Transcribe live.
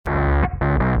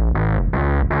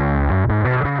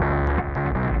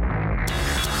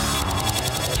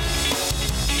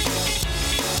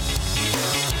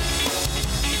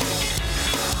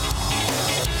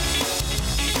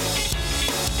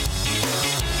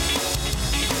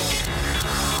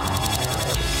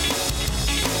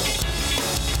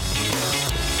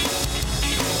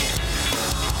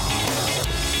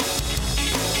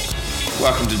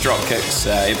welcome to Dropkicks,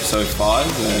 episode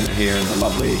 5, here in the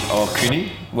lovely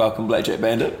Aokuni. Welcome, Blackjack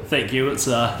Bandit. Thank you. It's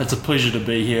a pleasure to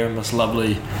be here in this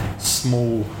lovely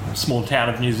small town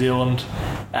of New Zealand.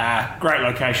 Great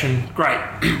location,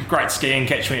 great skiing.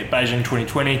 Catch me at Beijing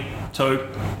 2022.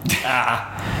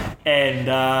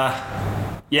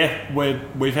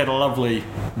 We've had a lovely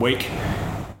week.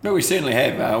 No, we certainly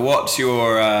have. What's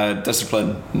your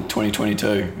discipline in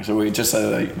 2022? So we just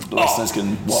so the listeners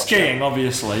can watch. Skiing, it.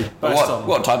 Obviously.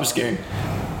 What type of skiing?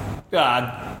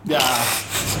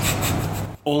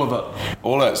 All of it.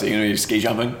 All of it. So you're going to do ski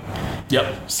jumping?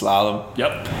 Yep. Slalom?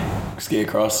 Yep. Ski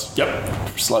across?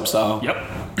 Yep. Slope style? Yep.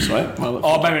 Sweet. Well,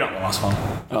 maybe not the last one.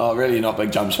 Oh, really? You're not a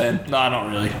big jumps fan? No,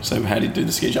 not really. So how do you do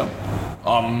the ski jump?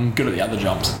 I'm good at the other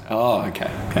jumps. Oh, okay.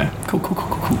 Cool.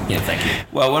 Yeah, thank you.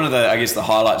 Well, one of the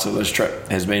highlights of this trip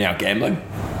has been our gambling,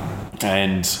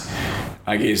 and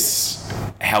I guess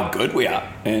how good we are.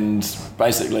 And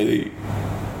basically,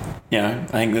 I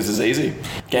think this is easy.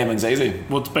 Gambling's easy.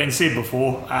 Well, it's been said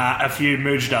before, if you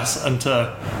merged us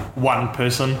into one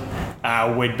person,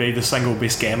 we'd be the single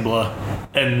best gambler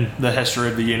in the history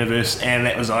of the universe, and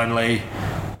that was only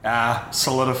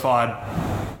solidified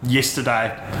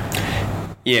yesterday.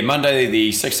 Yeah, Monday the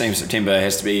 16th of September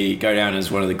has to go down as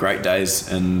one of the great days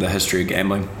in the history of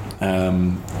gambling.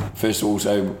 First of all,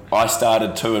 so I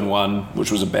started 2-1,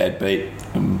 which was a bad beat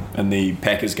in the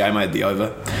Packers game. I had the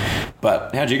over.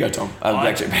 But how'd you go, Tom?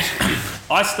 I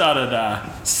started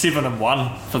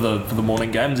 7-1 for the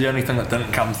morning games. The only thing that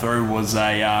didn't come through was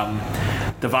a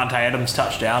Davante Adams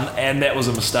touchdown, and that was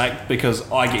a mistake because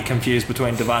I get confused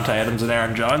between Davante Adams and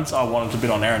Aaron Jones. I wanted to bet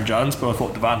on Aaron Jones, but I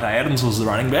thought Davante Adams was the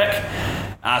running back.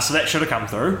 So that should have come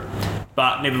through.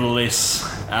 But nevertheless,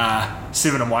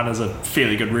 7-1 is a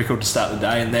fairly good record to start the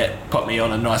day, and that put me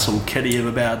on a nice little kitty of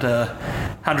about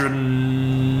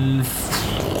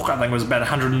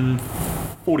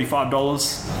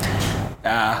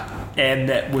 $145. And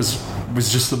that was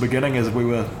just the beginning, as we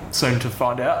were soon to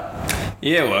find out.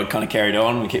 Yeah, well, it kind of carried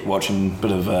on. We kept watching a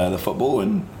bit of the football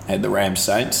and had the Rams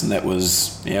Saints, and that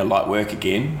was light work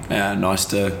again. Nice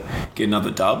to get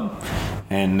another dub.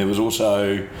 And there was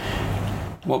also,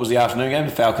 what was the afternoon game?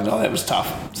 The Falcons. Oh, that was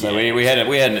tough. So we had it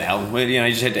in hell. You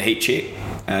just had to heat check.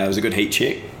 It was a good heat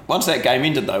check. Once that game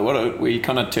ended, though, we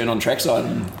kind of turned on trackside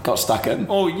and got stuck in.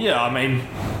 Oh yeah, I mean,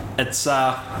 it's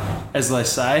as they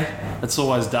say, it's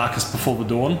always darkest before the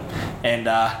dawn, and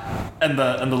in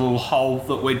the little hole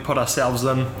that we'd put ourselves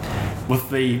in with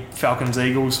the Falcons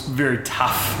Eagles, very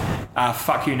tough.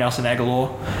 Fuck you, Nelson Aguilar.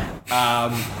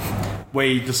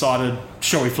 We decided,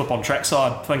 shall we flip on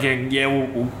trackside, thinking,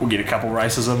 we'll get a couple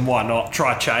races in, why not,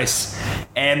 try chase.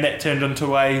 And that turned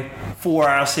into a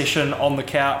 4-hour session on the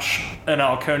couch in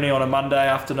Aokuni on a Monday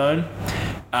afternoon.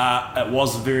 It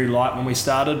was very light when we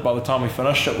started. By the time we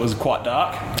finished, it was quite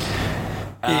dark.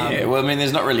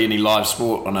 There's not really any live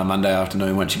sport on a Monday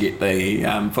afternoon once you get the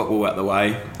football out the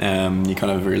way. You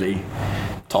kind of really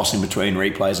tossing between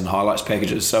replays and highlights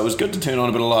packages. So it was good to turn on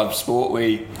a bit of live sport.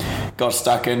 We got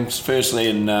stuck in, firstly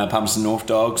in Palmerston North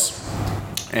Dogs,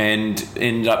 and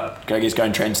ended up,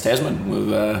 going Trans-Tasman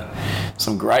with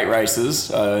some great races.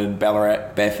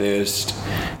 Ballarat, Bathurst,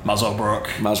 Muswellbrook,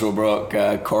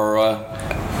 Kororoa.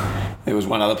 There was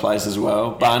one other place as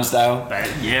well, Barnsdale.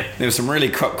 Yeah. There was some really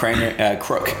crook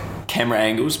camera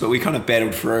angles, but we kind of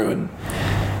battled through and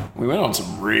we went on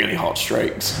some really hot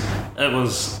streaks. It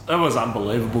was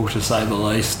unbelievable, to say the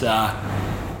least.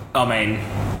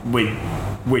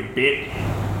 We'd bet,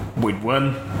 we'd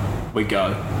win, we'd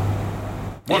go,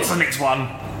 what's the next one?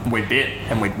 We'd bet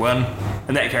and we'd win,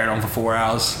 and that carried on for 4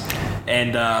 hours.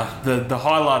 And the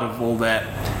highlight of all that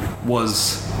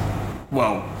was,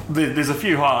 there's a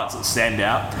few highlights that stand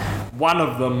out. One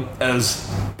of them is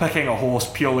picking a horse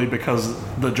purely because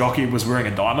the jockey was wearing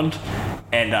a diamond,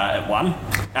 and it won.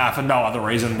 For no other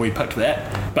reason, we picked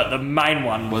that. But the main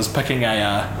one was picking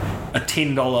a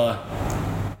 $10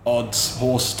 odds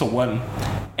horse to win,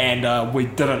 and we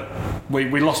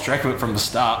lost track of it from the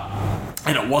start.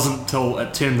 And it wasn't until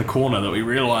it turned the corner that we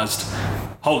realised,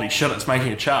 holy shit, it's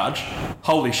making a charge.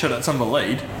 Holy shit, it's in the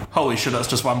lead. Holy shit, it's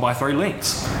just won by 3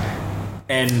 lengths.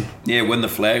 And win the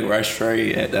flag, race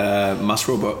 3 at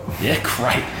Muswellbrook. Yeah,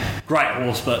 great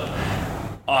horse. But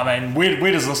I mean,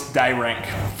 where does this day rank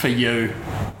for you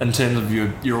in terms of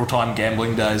your all-time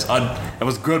gambling days? It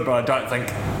was good, but I don't think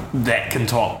that can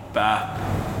top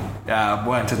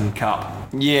Wellington Cup.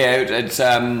 Yeah, it's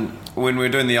when we were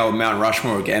doing the old Mount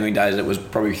Rushmore of gambling days, it was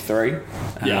probably 3.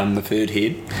 The third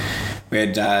head.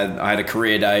 I had a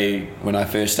career day when I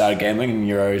first started gambling in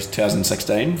Euros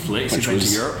 2016. Flex, which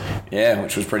was Europe. Yeah,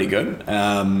 which was pretty good.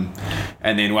 And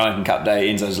then Wellington Cup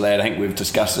Day, Enzo's lad, I think we've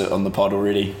discussed it on the pod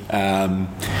already.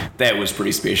 That was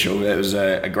pretty special. That was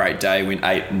a great day. Went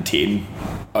 8 and 10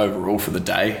 overall for the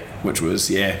day, which was,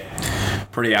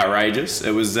 pretty outrageous.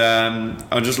 It was,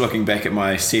 I'm just looking back at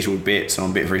my settled bets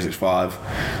on Bet365.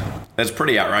 That's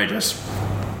pretty outrageous.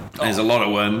 There's a lot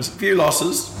of wins, a few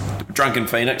losses. Drunken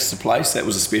Phoenix to place, that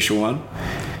was a special one.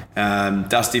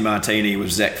 Dusty Martini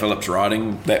with Zach Phillips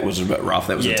riding, that was a bit rough.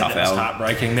 That was a tough hour. That was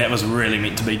heartbreaking. That was really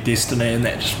meant to be destiny, and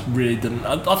that just really didn't.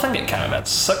 I think it came about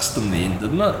sixth in the end,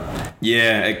 didn't it?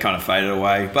 Yeah, it kind of faded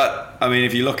away. But I mean,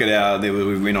 if you look at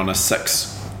we went on a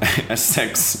six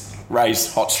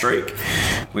race hot streak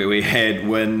where we had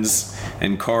wins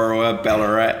in Corowa,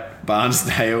 Ballarat,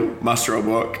 Barnsdale,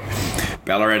 Muswellbrook,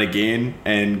 Ballarat again,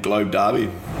 and Globe Derby.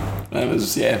 It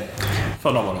was,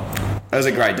 phenomenal. It was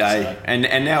a great day.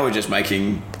 And now we're just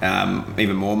making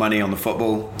even more money on the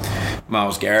football.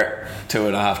 Miles Garrett,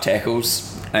 2.5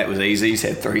 tackles. That was easy. He's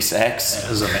had 3 sacks. That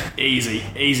was an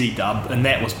easy dub, and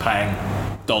that was paying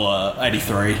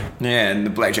 $1.83. Yeah, and the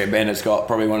Blackjack Bandit's got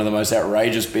probably one of the most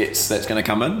outrageous bets that's going to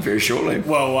come in very shortly.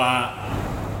 Well,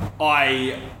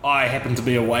 I happened to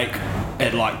be awake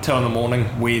at like 2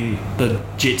 a.m. when the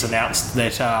Jets announced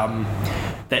that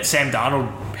that Sam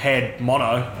Darnold had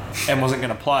mono and wasn't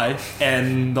going to play,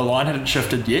 and the line hadn't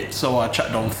shifted yet, so I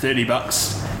chucked on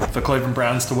 $30 for Cleveland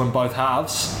Browns to win both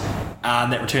halves,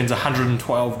 and that returns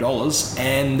 $112,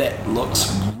 and that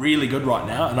looks really good right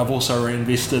now. And I've also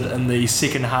reinvested in the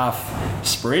second half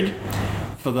spread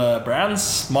for the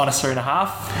Browns, -3.5.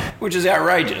 Which is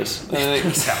outrageous.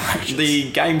 It's outrageous.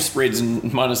 The game spread's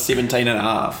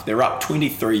 -17.5. They're up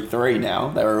 23-3 now.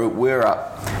 We're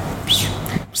up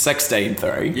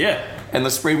 16-3. Yeah. And the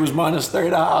spread was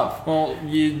 -3.5. Well,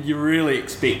 you really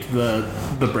expect the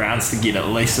Browns to get at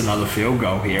least another field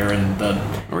goal here,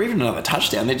 or even another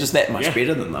touchdown. They're just that much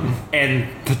better than them. And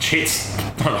the Jets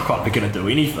are not quite going to do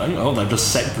anything. Oh, they've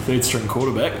just sacked the third string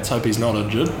quarterback. Let's hope he's not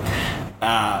injured.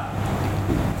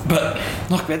 But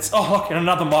look, and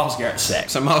another Miles Garrett sack.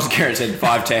 So Miles Garrett's had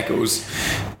 5 tackles,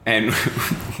 and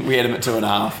we had him at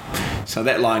 2.5. So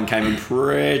that line came in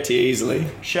pretty easily.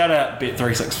 Shout out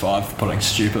Bet365 for putting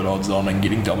stupid odds on and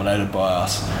getting dominated by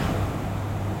us.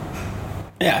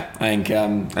 Yeah, I think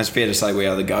it's fair to say we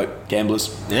are the GOAT gamblers.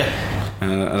 Yeah. I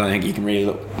don't think you can really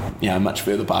look much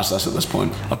further past us at this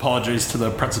point. Apologies to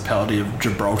the Principality of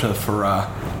Gibraltar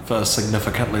for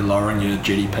significantly lowering your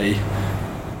GDP.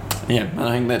 Yeah, I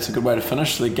think that's a good way to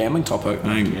finish the gambling topic.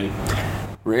 I think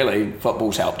really,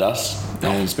 football's helped us,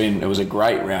 and it was a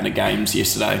great round of games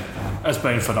yesterday. It's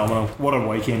been phenomenal. What a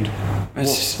weekend!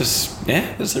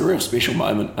 It's a real special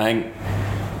moment. I think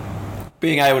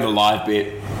being able to live bet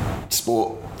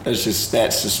sport that's just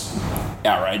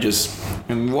outrageous.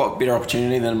 And what better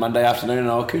opportunity than a Monday afternoon in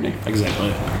Awakuni?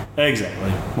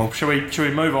 Exactly. Well, should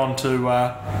we move on to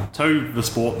the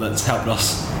sport that's helped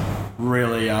us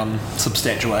really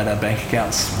substantiate our bank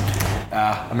accounts,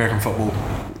 American football?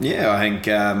 Yeah, I think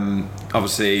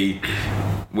obviously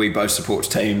we both support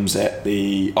teams at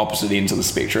the opposite ends of the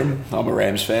spectrum. I'm a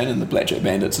Rams fan and the Blackjack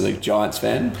Bandits are a Giants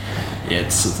fan. Yeah,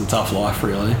 it's a tough life,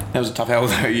 really. That was a tough hell,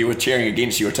 though. You were cheering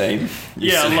against your team.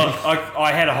 Yeah, look,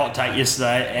 I had a hot take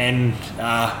yesterday, and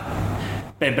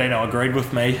Bambino agreed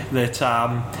with me that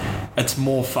it's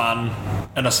more fun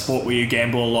in a sport where you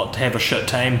gamble a lot to have a shit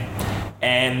team.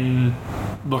 And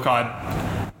look,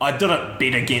 I didn't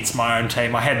bet against my own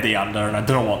team. I had the under, and I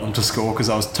didn't want them to score because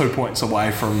I was 2 points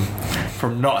away from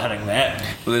not hitting that.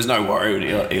 Well, there's no worry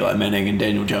with Eli Manning and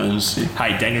Daniel Jones.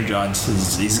 Hey, Daniel Jones,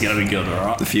 he's going to be good, all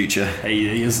right? The future.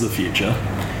 He is the future.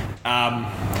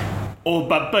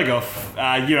 But big off,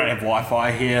 you don't have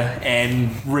Wi-Fi here,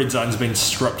 and Red Zone's been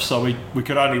stripped, so we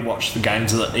could only watch the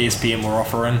games that ESPN were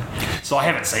offering. So I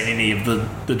haven't seen any of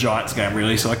the Giants game,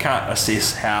 really, so I can't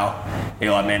assess how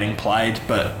Eli Manning played,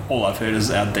 but all I've heard is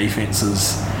our defense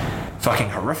is fucking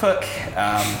horrific,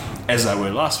 as they were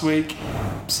last week.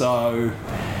 So,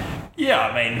 yeah,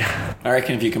 I mean, I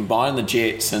reckon if you combine the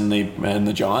Jets and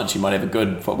the Giants, you might have a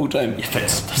good football team. Yeah,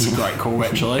 that's a great call,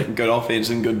 actually. Good offense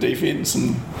and good defense,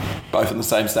 and both in the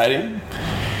same stadium.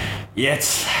 Yeah,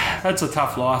 it's a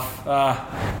tough life.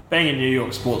 Being a New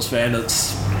York sports fan,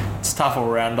 it's tough all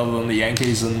around, other than the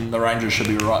Yankees, and the Rangers should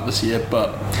be right this year.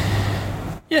 But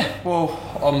yeah, well,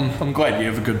 I'm glad you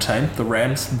have a good team. The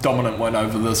Rams, dominant win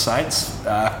over the Saints,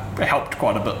 helped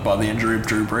quite a bit by the injury of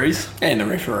Drew Brees. And the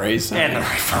referees. I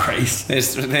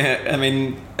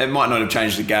mean, it might not have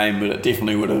changed the game, but it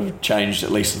definitely would have changed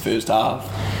at least the first half.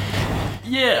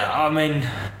 Yeah, I mean,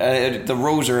 the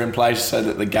rules are in place so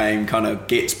that the game kind of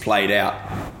gets played out,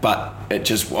 but it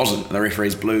just wasn't. The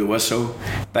referees blew the whistle.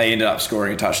 They ended up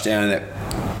scoring a touchdown that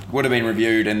would have been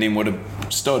reviewed and then would have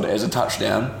stood as a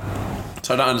touchdown.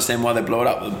 So I don't understand why they blew it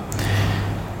up.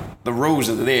 The rules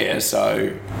are there,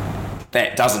 so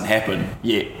that doesn't happen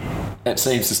yet. It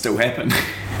seems to still happen.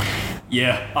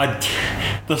 Yeah,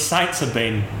 the Saints have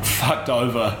been fucked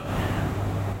over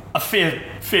a fair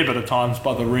bit of times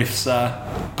by the refs,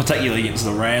 particularly against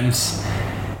the Rams.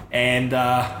 And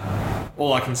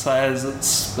all I can say is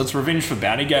it's revenge for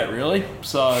Bountygate, really.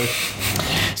 So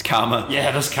it's karma. Yeah,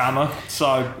 it is karma.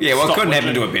 So yeah, well, it couldn't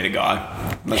happen to a better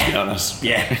guy. Let's be honest.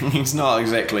 Yeah, he's not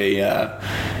exactly.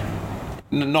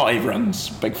 Not everyone's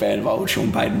a big fan of old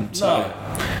Sean Payton. So.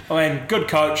 No, I mean, good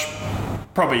coach,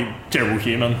 probably terrible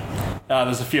human.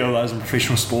 There's a few of those in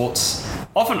professional sports.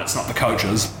 Often it's not the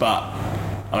coaches, but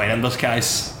I mean, in this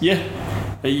case, yeah,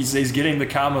 he's getting the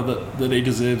karma that he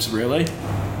deserves, really.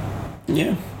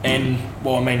 Yeah. And,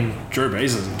 well, I mean, Drew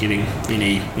Brees isn't getting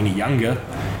any younger.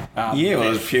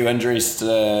 There's a few injuries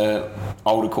to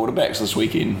older quarterbacks this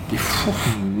weekend.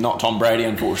 Not Tom Brady,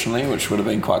 unfortunately, which would have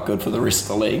been quite good for the rest of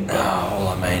the league. Well,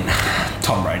 I mean,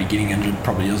 Tom Brady getting injured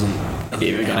probably isn't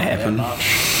ever going to happen. They're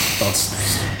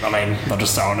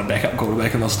just throwing a backup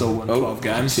quarterback and they'll still win 12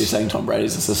 games. So you're saying Tom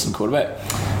Brady's assistant quarterback?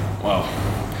 Well,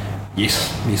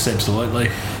 yes, absolutely.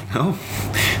 Oh,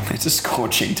 that's a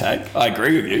scorching take. I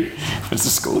agree with you. It's a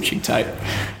scorching take.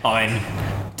 I mean,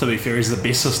 to be fair, he's the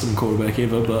best system quarterback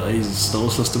ever, but he's still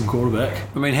a system quarterback.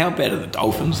 I mean, how bad are the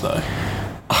Dolphins, though?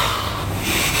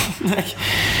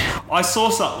 I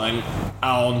saw something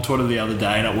on Twitter the other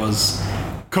day, and it was,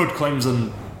 could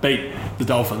Clemson beat the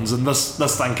Dolphins? And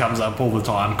this thing comes up all the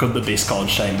time. Could the best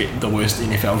college team beat the worst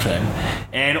NFL team?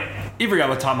 And every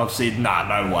other time I've said, nah,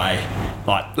 no way.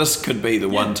 Like, this could be the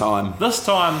one time. This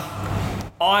time,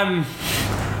 I'm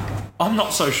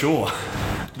not so sure.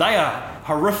 They are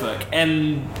horrific,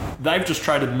 and they've just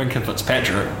traded Minka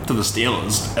Fitzpatrick to the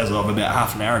Steelers as of about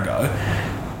half an hour ago.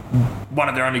 One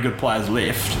of their only good players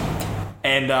left.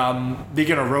 And they're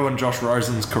going to ruin Josh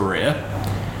Rosen's career.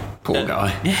 Poor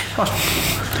guy. Yeah.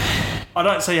 I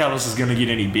don't see how this is going to get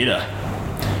any better.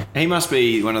 He must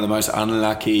be one of the most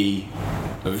unlucky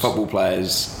football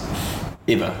players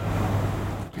ever.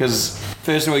 Because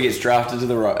first of all, he gets drafted to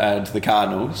the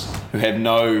Cardinals, who have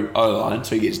no O-line,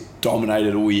 so he gets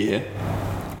dominated all year.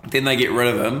 Then they get rid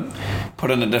of him,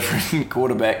 put in a different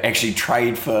quarterback, actually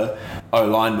trade for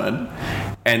O-lineman,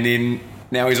 and then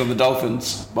now he's on the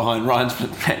Dolphins behind Ryan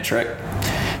Fitzmagic,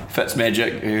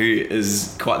 who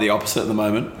is quite the opposite at the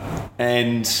moment.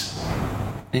 And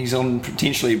he's on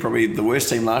potentially probably the worst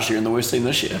team last year and the worst team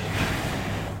this year.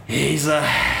 He's a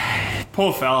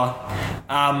poor fella.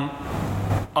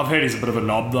 I've heard he's a bit of a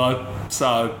knob though,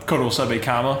 so could also be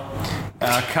karma.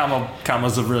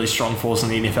 Karma's a really strong force in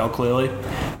the NFL, clearly.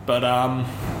 But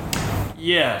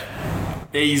yeah,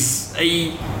 he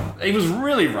was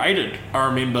really rated, I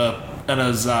remember, in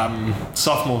his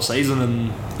sophomore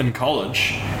season in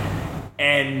college,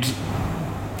 and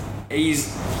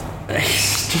he's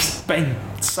just been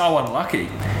so unlucky.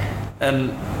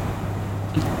 And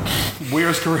where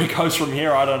his career goes from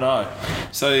here, I don't know.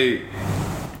 So,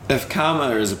 if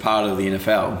karma is a part of the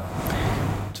NFL,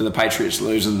 to the Patriots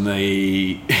losing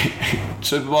the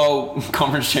Super Bowl,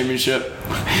 Conference Championship,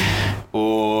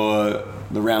 or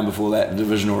the round before that, the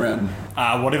divisional round?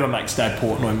 Whatever makes Dave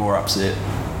Portnoy more upset.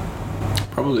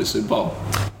 Probably the Super Bowl.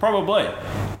 Probably.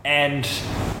 And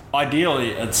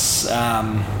ideally it's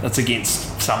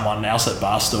against someone else at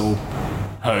Barstool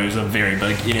who's a very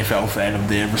big NFL fan of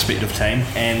their respective team,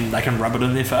 and they can rub it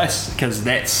in their face, because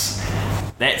that's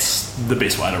the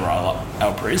best way to roll up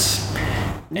Alvarez.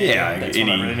 Yeah, that's what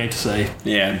I really need to see.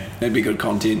 Yeah, that'd be good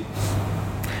content.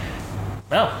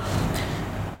 Well,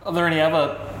 are there any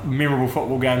other memorable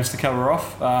football games to cover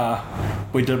off?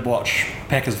 We did watch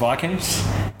Packers-Vikings.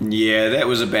 Yeah, that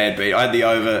was a bad beat. I had the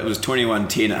over. It was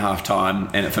 21-10 at half-time,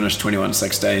 and it finished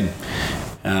 21-16.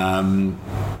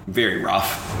 Very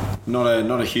rough. Not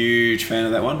a huge fan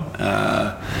of that one.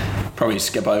 Probably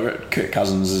skip over it. Kirk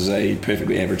Cousins is a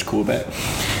perfectly average quarterback.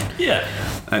 Yeah.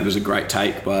 It was a great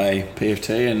take by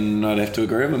PFT, and I'd have to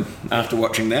agree with him. After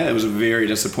watching that, it was very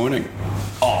disappointing.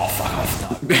 Oh, fuck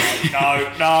off.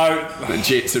 No. The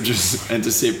Jets have just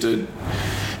intercepted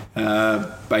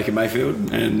Baker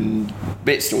Mayfield, and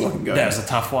Bet's still looking good. That was a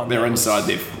tough one. They're inside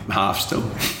their half still.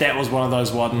 That was one of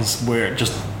those ones where it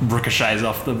just ricochets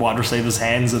off the wide receiver's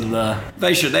hands, and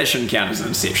that shouldn't count as an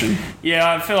interception.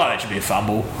 Yeah, I feel like that should be a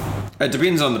fumble. It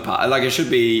depends on the part. Like, it should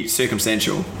be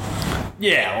circumstantial.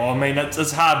 Yeah, well, I mean,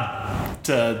 it's hard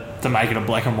to make it a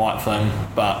black and white thing,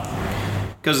 but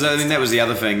Because I mean that was the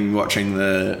other thing watching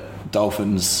the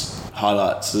Dolphins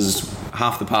highlights is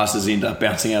half the passes end up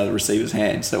bouncing out of the receiver's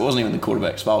hands. So it wasn't even the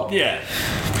quarterback's fault. Yeah.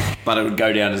 But it would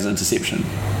go down as interception.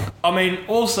 I mean,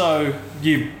 also,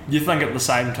 you think at the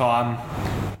same time,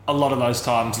 a lot of those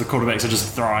times the quarterbacks are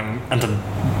just throwing into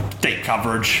deep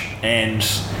coverage and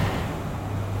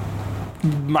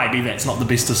maybe that's not the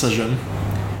best decision.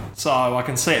 So I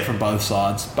can see it from both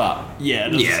sides, but yeah,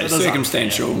 it is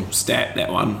circumstantial stat,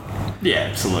 that one. Yeah,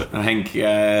 absolutely. I think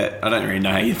I don't really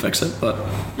know how you fix it, but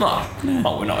no,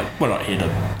 we're not here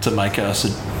to make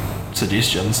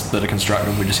suggestions that are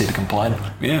constructive. We're just here to complain.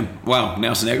 Yeah. Well,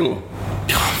 Nelson Aguilar.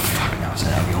 Nelson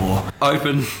Aguilar.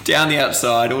 Open down the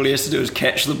outside. All he has to do is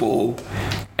catch the ball,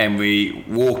 and we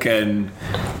walk in.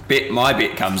 My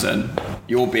bet comes in.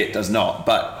 Your bet does not,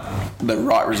 but the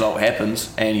right result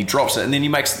happens, and he drops it, and then he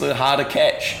makes the harder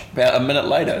catch about a minute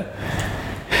later.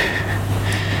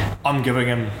 I'm giving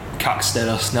him cuck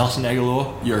status. Nelson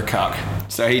Aguilar, you're a cuck.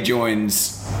 So he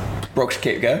joins Brooks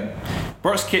Koepka,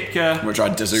 which I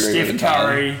disagree with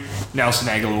entirely. Steph Curry, Nelson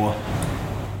Aguilar.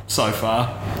 So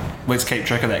far, let's keep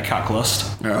track of that cuck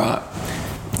list. All right.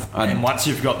 And once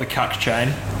you've got the cuck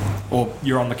chain, or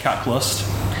you're on the cuck list,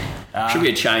 should be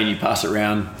a chain. You pass it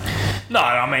around. No,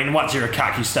 I mean once you're a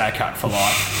cuck, you stay a cuck for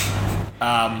life.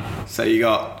 So you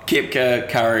got Koepka,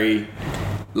 Curry,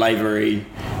 Lavery,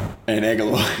 and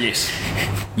Aguilar.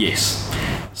 Yes.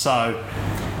 So,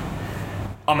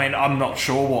 I mean, I'm not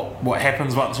sure what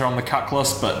happens once you're on the cuck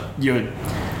list, but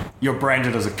you're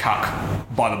branded as a cuck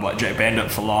by the Blackjack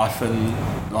Bandit for life, and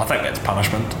I think that's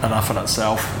punishment enough in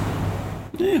itself.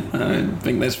 Yeah, I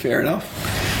think that's fair enough.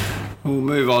 We'll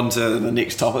move on to the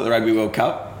next topic, the Rugby World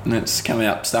Cup, and it's coming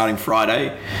up starting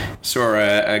Friday. Saw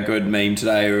a good meme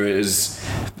today, where it is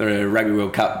the Rugby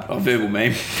World Cup, a verbal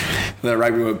meme. The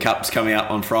Rugby World Cup's coming up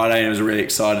on Friday, and it was a really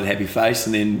excited, happy face,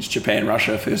 and then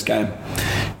Japan-Russia, first game,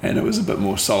 and it was a bit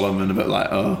more solemn and a bit like,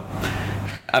 oh.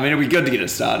 I mean, it'd be good to get it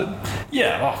started.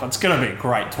 Yeah, it's going to be a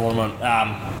great tournament.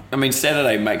 I mean,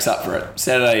 Saturday makes up for it.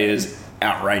 Saturday is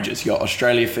outrageous. You got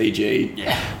Australia, Fiji,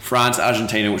 France,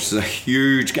 Argentina, which is a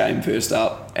huge game first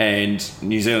up, and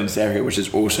New Zealand, South Africa, which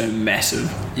is also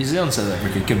massive. New Zealand, South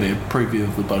Africa could be a preview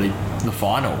of the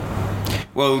final.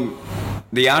 Well,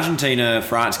 the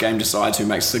Argentina-France game decides who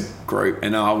makes the group,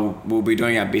 and we'll be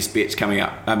doing our best bets coming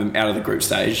up out of the group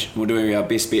stage. We're doing our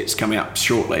best bets coming up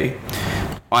shortly.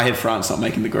 I have France not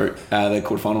making the group, the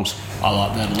quarterfinals. I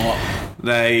like that a lot.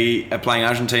 They are playing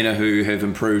Argentina, who have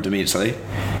improved immensely,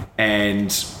 and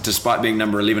despite being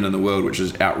number 11 in the world, which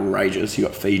is outrageous, you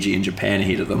got Fiji and Japan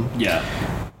ahead of them. Yeah,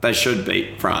 they should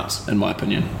beat France, in my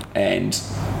opinion. And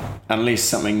unless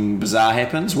something bizarre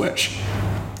happens, which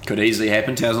could easily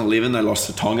happen, 2011 they lost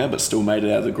to Tonga, but still made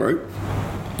it out of the group.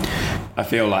 I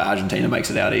feel like Argentina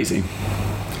makes it out easy.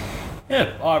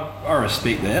 Yeah, I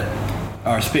respect that.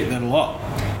 I respect that a lot.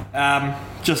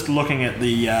 Just looking at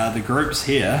the groups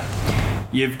here,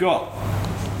 you've got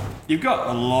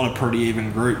a lot of pretty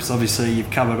even groups. Obviously,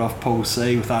 you've covered off Pool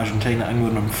C with Argentina,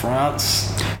 England, and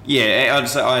France. Yeah,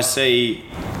 I see.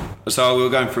 So we were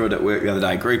going through it at work the other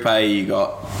day. Group A, you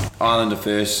got Ireland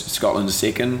first, Scotland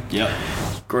second. Yep.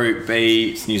 Group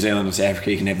B, it's New Zealand and South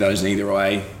Africa. You can have those in either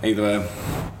way, either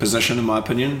position, in my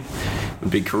opinion, would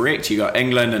be correct. You got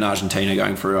England and Argentina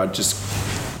going through.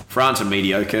 France are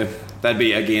mediocre. They'd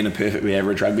be, again, a perfectly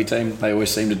average rugby team. They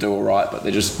always seem to do all right, but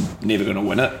they're just never going to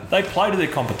win it. They play to their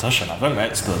competition. I think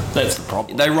that's the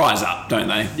problem. They rise up, don't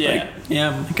they?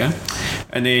 Yeah. Okay.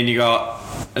 And then you got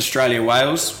Australia,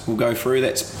 Wales will go through.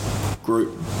 That's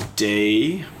Group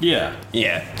D. Yeah.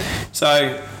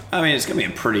 So, I mean, it's going to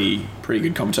be a pretty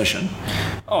good competition.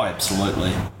 Oh,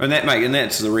 absolutely. And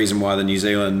that's the reason why the New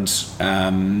Zealand South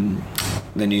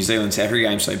Africa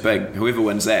game's so big. Whoever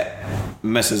wins that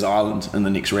misses Ireland in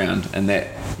the next round, and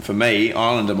that, for me,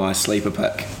 Ireland are my sleeper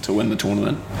pick to win the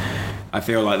tournament. I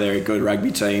feel like they're a good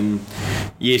rugby team.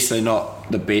 Yes, they're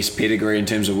not the best pedigree in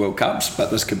terms of World Cups,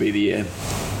 but this could be the year.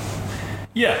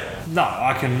 Yeah, no,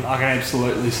 I can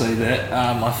absolutely see that.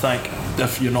 I think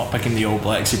if you're not picking the All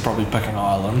Blacks, you're probably picking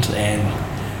Ireland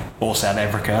or South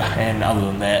Africa, and other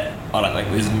than that, I don't think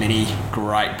there's many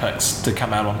great picks to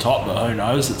come out on top, but who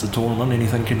knows, it's a tournament,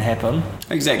 anything can happen.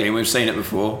 Exactly, and we've seen it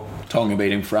before. Tonga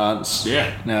beating France.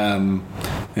 Yeah.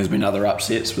 There's been other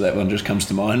upsets, but that one just comes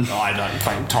to mind. I don't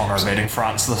think Tonga are beating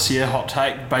France this year, hot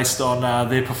take, based on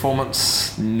their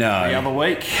performance the other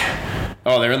week.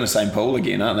 Oh, they're in the same pool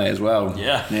again, aren't they, as well?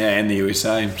 Yeah. Yeah, and the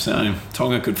USA. So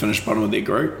Tonga could finish bottom of their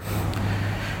group.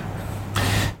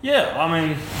 Yeah, I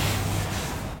mean,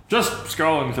 just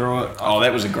scrolling through it. Oh,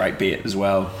 that was a great bet as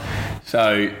well.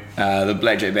 So the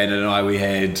Blackjack Bandit and I, we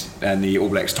had in the All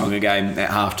Blacks Tonga game at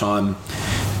halftime.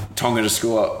 Tonga to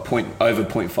score over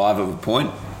 0.5 of a point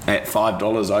at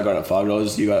 $5. I got it at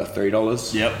 $5. You got it at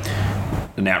 $3.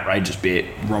 Yep. An outrageous bet.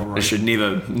 Robbery. It should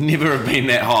never have been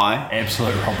that high.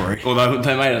 Absolute robbery. Although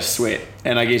they made us sweat,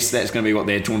 and I guess that's going to be what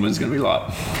their tournament's going to be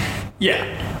like.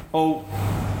 Yeah. Well,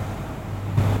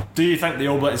 do you think the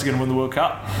All Blacks are going to win the World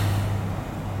Cup?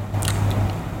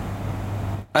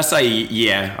 I say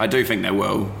yeah, I do think they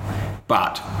will,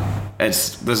 but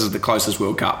this is the closest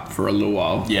World Cup for a little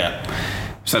while. Yeah.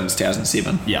 Since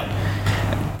 2007. Yeah.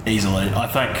 Easily. I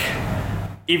think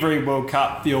every World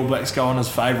Cup the All Blacks go on as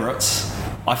favourites.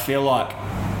 I feel like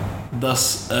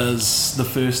this is the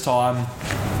first time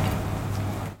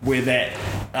where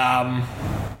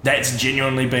that's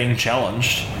genuinely being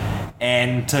challenged,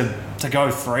 and to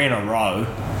go 3 in a row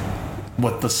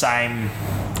with the same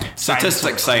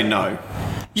statistics say no.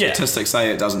 Yeah. Statistics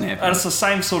say it doesn't happen. And it's the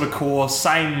same sort of core,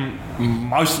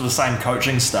 most of the same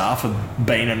coaching staff have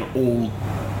been in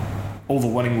all the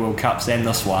winning World Cups and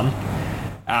this one.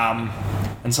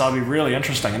 And so it'll be really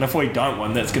interesting. And if we don't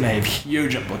win, that's going to have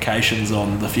huge implications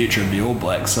on the future of the All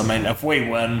Blacks. I mean, if we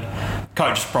win,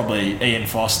 coach is probably Ian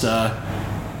Foster,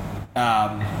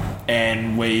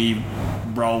 and we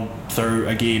roll through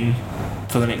again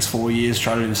for the next 4 years,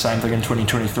 try to do the same thing in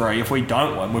 2023. If we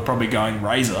don't win, we're probably going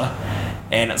Razor,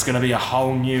 and it's going to be a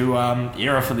whole new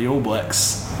era for the All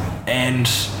Blacks. And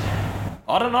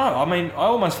I don't know. I mean, I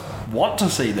almost want to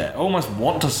see that. I almost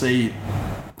want to see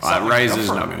Razor's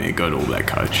not going to be a good All Black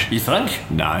coach. You think?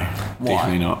 No,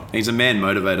 definitely not. He's a man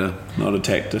motivator, not a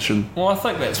tactician. Well, I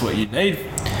think that's what you need.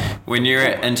 When you're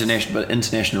at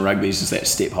international rugby is that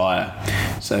step higher.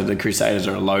 So the Crusaders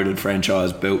are a loaded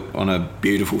franchise built on a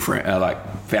beautiful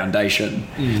foundation.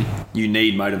 You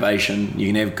need motivation. You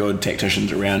can have good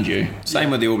tacticians around you.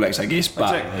 Same with the All Blacks, I guess,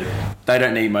 but Exactly. they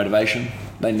don't need motivation.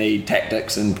 They need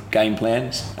tactics and game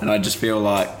plans. And I just feel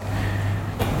like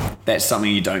that's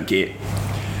something you don't get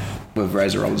with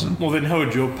Razor Robertson. Well, then who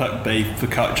would your pick be for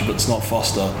coach if it's not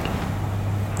Foster?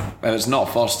 If it's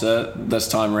not Foster this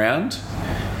time round,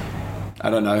 I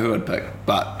don't know who I'd pick,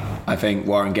 but I think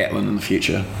Warren Gatland in the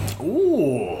future.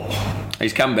 Ooh.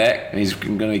 He's come back. He's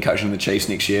going to be coaching the Chiefs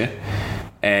next year,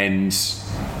 and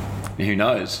who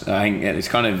knows? I think it's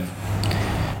kind of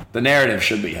the narrative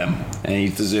should be him, and he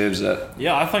deserves it.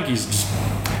 Yeah, I think he's just...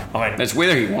 I mean, It's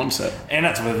whether he wants it. and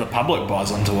it's whether the public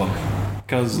buys into him.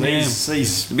 Because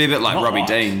he's It'd be a bit like not Robbie liked.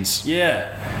 Deans.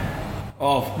 Yeah.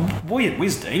 Oh,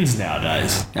 where's Deans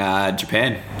nowadays?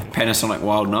 Japan. Panasonic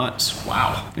Wild Knights.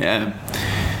 Wow. Yeah.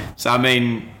 So, I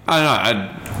mean, I don't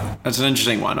know. It's an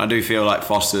interesting one. I do feel like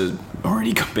Foster's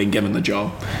already been given the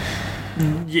job.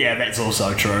 Yeah, that's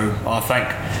also true. I think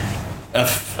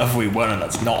if we win and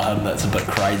it's not him, that's a bit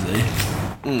crazy.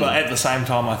 But at the same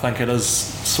time, I think it is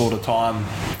sort of time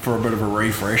for a bit of a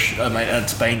refresh. I mean,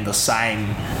 it's been the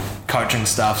same coaching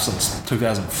staff since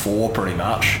 2004, pretty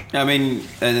much. I mean,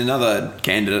 and another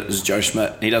candidate is Joe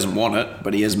Schmidt. He doesn't want it,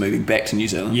 but he is moving back to New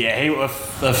Zealand. Yeah,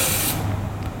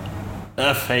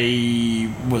 if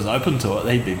he was open to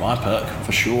it, he'd be my pick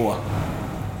for sure.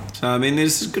 So, I mean,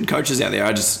 there's good coaches out there.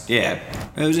 It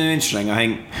was interesting.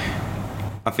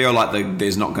 I feel like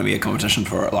there's not going to be a competition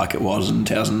for it like it was in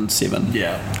 2007.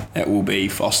 Yeah. It will be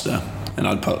Foster, and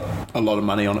I'd put a lot of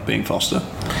money on it being Foster,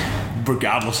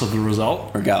 Regardless of the result.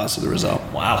 regardless of the result.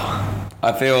 Wow.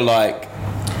 I feel like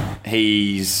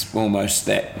he's almost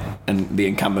the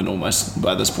incumbent almost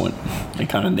by this point. He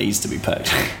kind of needs to be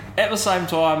picked. At the same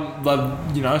time,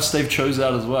 Steve Chu's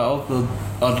out as well.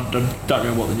 I don't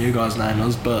know what the new guy's name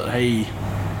is, but he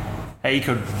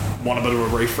could want a bit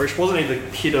of a refresh. Wasn't he the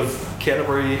head of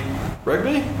Canterbury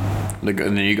Rugby? The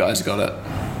new guys got it.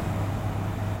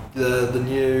 The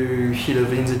new head of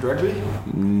NZ Rugby?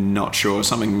 Not sure.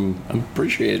 I'm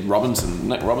pretty sure he had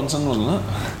Nick Robinson, wasn't it?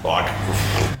 Like,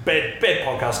 bad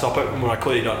podcast topic when I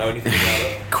clearly don't know anything about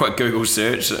it. Quick Google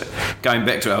search, going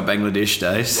back to our Bangladesh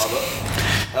days. Love it.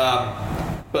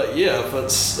 But yeah, if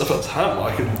it's him,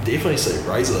 I could definitely see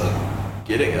Razor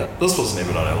getting it. This wasn't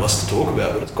even on our list to talk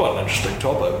about, but it's quite an interesting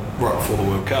topic right before the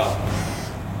World Cup.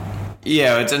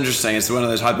 Yeah, it's interesting. It's one of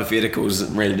those hypotheticals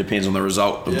that really depends on the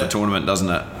result of the tournament, doesn't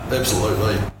it?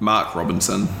 Absolutely. Mark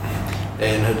Robinson.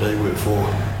 And who did he work for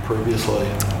previously?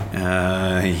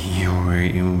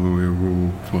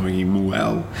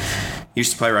 Well,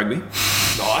 used to play rugby.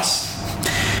 Nice.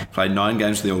 Played 9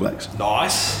 games for the All Blacks.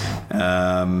 Nice.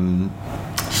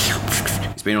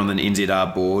 He's been on the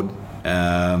NZR board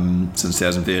since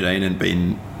 2013 and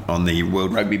been on the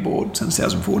World Rugby board since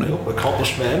 2014.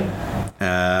 Accomplished man.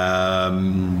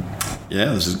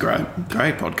 This is great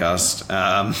podcast.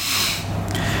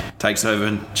 Takes over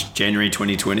in January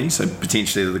 2020, so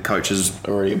potentially the coach is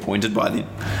already appointed by then.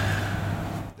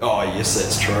 Oh, yes,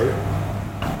 that's true.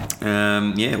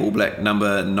 All Black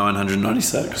number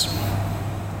 996.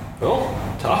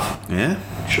 Oh, tough. Yeah.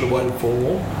 Should have waited 4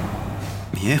 more.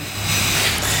 Yeah.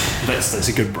 That's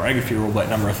a good brag if you're All Black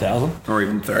number 1,000. Or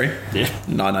even 3. Yeah.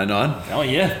 909. Oh,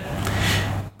 yeah.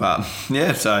 But,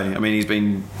 yeah, so, I mean, he's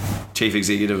been chief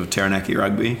executive of Taranaki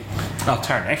Rugby. Oh,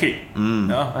 Taranaki.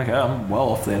 Oh, okay, I'm well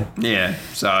off then. Yeah,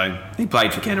 so he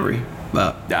played for Canterbury.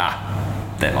 But,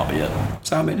 that might be it.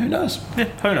 so, I mean, who knows? Yeah,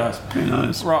 who knows? Who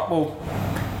knows? Right, well,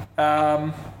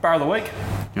 bar of the week.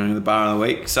 Going to the bar of the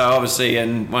week. So, obviously,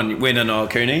 when in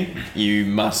Okuni, you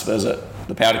must visit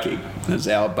the Powder Keg. It's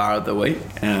our bar of the week.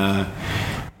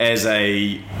 As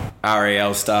a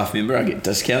RAL staff member, I get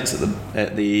discounts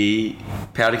at the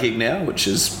Powder Keg now, which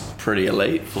is pretty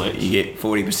elite. Flex. You get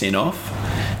 40% off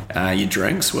your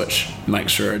drinks, which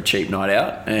makes for a cheap night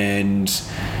out and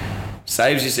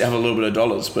saves yourself a little bit of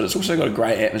dollars. But it's also got a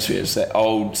great atmosphere. It's that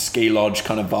old ski lodge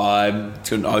kind of vibe. It's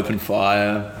got an open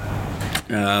fire,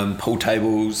 pool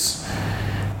tables.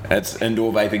 It's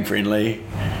indoor vaping friendly.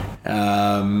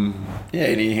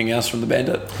 Anything else from the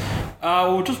Bandit?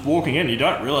 Well, just walking in, you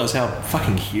don't realise how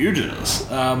fucking huge it is. It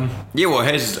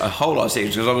has a whole lot of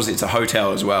sections because obviously it's a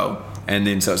hotel as well. And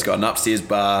then so it's got an upstairs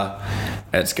bar.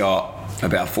 It's got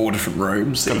about 4 different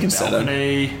rooms that you can sit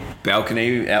in.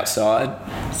 Balcony outside.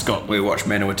 We watched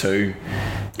Manawatu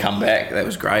come back. That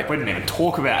was great. We didn't even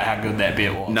talk about how good that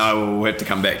beer was. No, we'll have to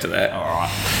come back to that. Alright.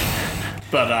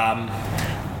 But,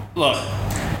 look,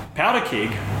 Powder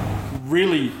Keg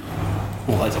really...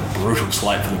 Well, that's a brutal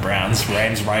slate for the Browns.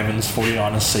 Rams, Ravens,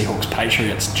 49ers, Seahawks,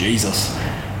 Patriots. Jesus.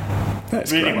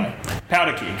 That's anyway,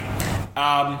 Powder Keg.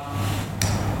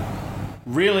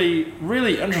 Really,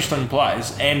 really interesting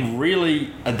place and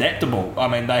really adaptable. I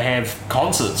mean, they have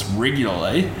concerts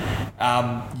regularly.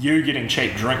 You getting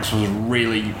cheap drinks was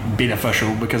really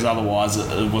beneficial because otherwise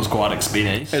it was quite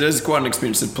expensive. It is quite an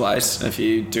expensive place if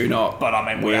you do not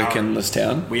work in this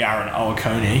town. We are in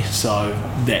Okuni, so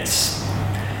that's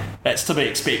to be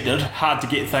expected. Hard to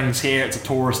get things here. It's a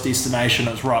tourist destination.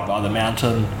 It's right by the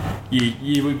mountain.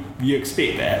 You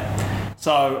expect that.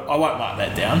 So I won't mark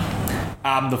that down.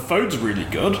 The food's really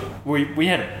good. We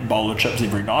had a bowl of chips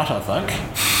every night, I think.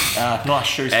 Nice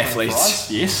shoes. Athletes.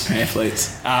 Fries. Yes.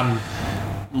 Athletes.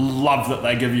 Love that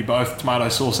they give you both tomato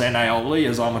sauce and aioli,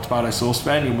 as I'm a tomato sauce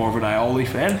fan. You're more of an aioli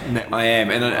fan. I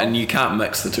am, and you can't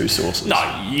mix the two sauces.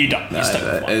 No, you don't.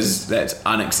 That's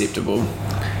unacceptable.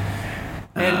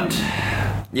 And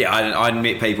I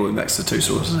met people who mix the two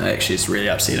sauces, and actually it's really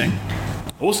upsetting.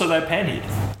 Also, they panhead.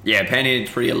 Yeah,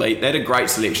 Panhead's pretty elite. They had a great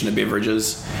selection of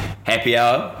beverages. Happy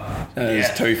hour is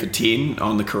 2 for $10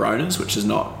 on the Coronas, which is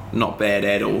not bad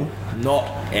at all. Not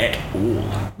at all.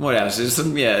 What else? There's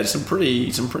some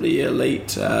pretty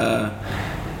elite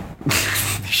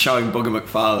showing Booger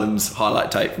McFarlane's highlight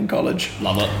tape from college.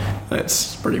 Love it.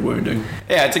 That's pretty wounding.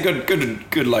 Yeah, it's a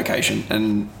good location,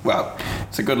 and well,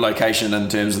 it's a good location in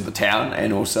terms of the town,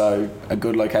 and also a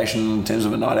good location in terms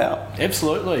of a night out.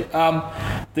 Absolutely.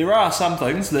 There are some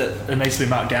things that it needs to be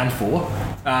marked down for.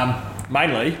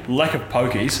 Mainly, lack of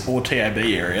pokies or TAB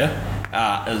area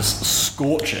is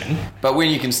scorching. But when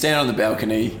you can stand on the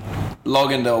balcony,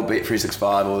 log into old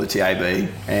Bet365 or the TAB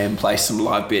and place some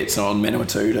live bets on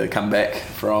Manawatu to come back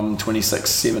from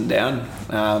 26-7 down,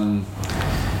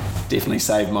 definitely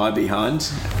saved my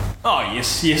behind. Oh,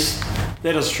 yes,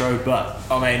 that is true. But,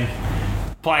 I mean,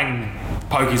 playing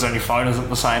pokies on your phone isn't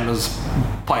the same as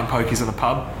playing pokies in a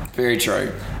pub. Very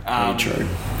true. Very true.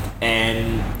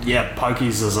 And yeah,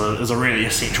 pokies is a really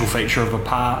essential feature of a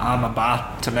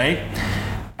bar to me.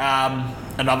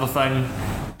 Another thing,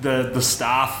 the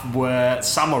staff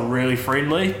some were really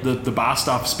friendly, the bar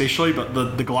staff especially, but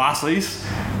the glassies,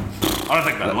 I don't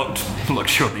think they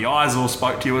looked you in the eyes or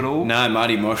spoke to you at all. No,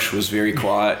 Marty Mush was very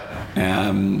quiet,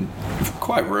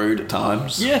 quite rude at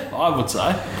times. Yeah, I would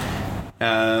say.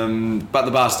 But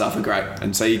the bar staff are great,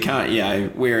 and so you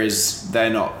can't, whereas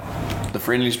they're not the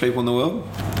friendliest people in the world,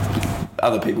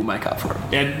 other people make up for it.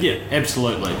 Yeah,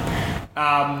 absolutely.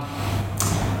 My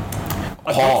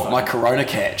Corona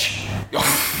catch.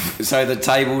 So the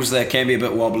tables, they can be a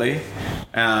bit wobbly.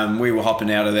 We were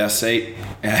hopping out of our seat,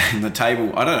 and the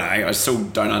table, I don't know, I still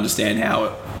don't understand how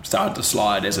it started to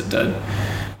slide as it did,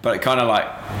 but it kind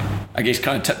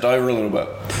of tipped over a little bit.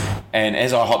 And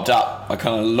as I hopped up, I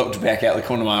kind of looked back out the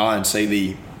corner of my eye and see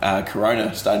the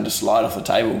Corona starting to slide off the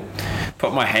table.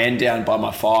 Put my hand down by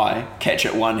my thigh, catch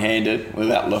it one-handed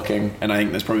without looking, and I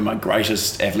think that's probably my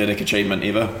greatest athletic achievement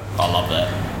ever. I love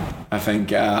that. I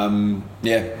think, I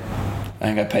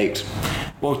peaked.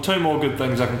 Well, 2 more good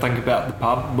things I can think about the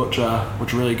pub, which are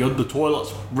really good. The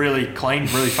toilet's really clean,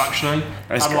 really functioning.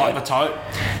 Unlike the tote.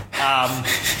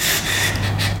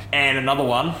 And another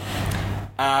one,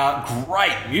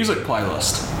 great music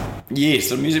playlist. Yes,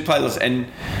 the music playlist, and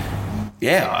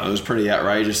yeah, it was pretty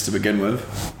outrageous to begin with.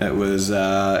 It was,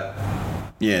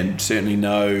 certainly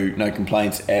no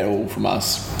complaints at all from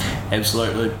us.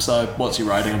 Absolutely. So, what's your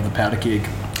rating of the Powder Keg?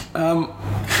 I'm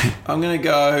going to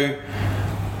go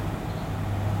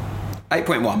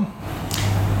 8.1.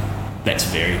 That's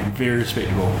very, very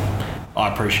respectable.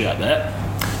 I appreciate that.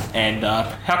 And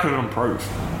how could it improve?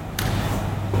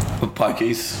 With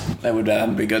pokies, that would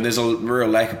be good. There's a real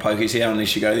lack of pokies here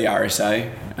unless you go to the RSA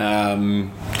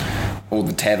or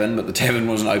the tavern, but the tavern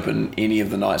wasn't open any of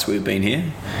the nights we've been here,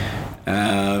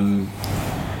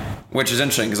 which is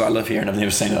interesting because I live here and I've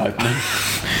never seen it opening.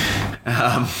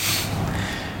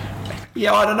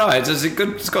 Yeah, I don't know.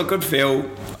 It's got a good feel.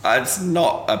 It's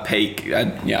not a peak,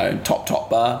 top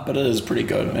bar, but it is pretty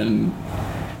good and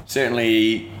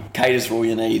certainly caters for all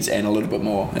your needs and a little bit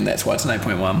more, and that's why it's an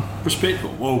 8.1.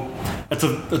 Respectable. Well, it's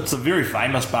a very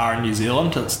famous bar in New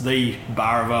Zealand. It's the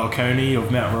Bar of Aokoni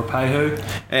of Mount Ruapehu.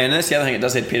 And that's the other thing, it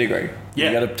does have pedigree. Yeah.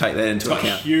 You got to take that into account.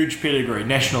 It's got huge pedigree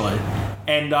nationally.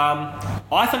 And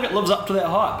I think it lives up to that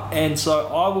hype. And so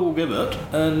I will give it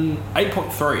an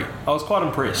 8.3. I was quite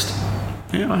impressed.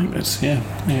 Yeah, I think it's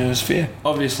fair.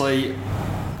 Obviously,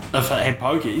 if it had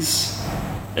pokies,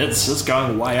 it's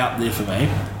going way up there for me.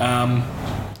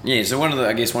 So one of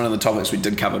the topics we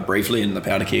did cover briefly in the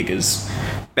Powder Keg is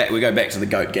we go back to the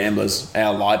GOAT gamblers.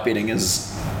 Our live betting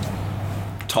is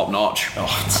top notch.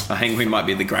 I think we might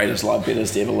be the greatest live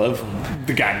bettors to ever live.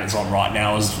 The game that's on right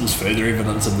now is further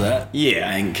evidence of that. Yeah,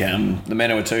 I think the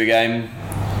Manawatu game,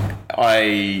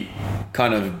 I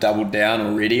kind of doubled down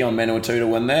already on Manawatu to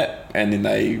win that, and then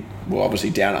they were obviously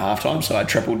down at halftime, so I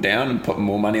tripled down and put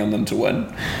more money on them to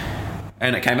win,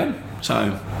 and it came in.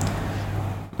 So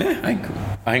yeah,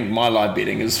 I think my live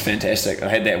betting is fantastic. I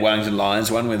had that Wellington Lions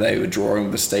one where they were drawing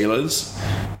with the Steelers,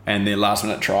 and their last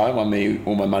minute try won me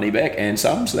all my money back and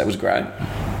some, so that was great.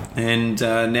 And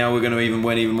now we're going to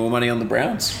win even more money on the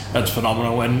Browns. That's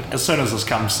phenomenal. And as soon as this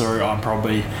comes through, I'm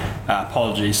probably,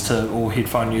 apologies to all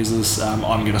headphone users,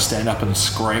 I'm going to stand up and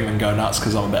scream and go nuts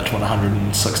because I'm about to win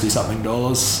 $160 something.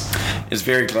 It's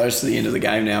very close to the end of the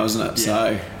game now, isn't it? Yeah,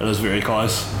 So it is very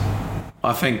close.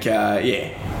 I think,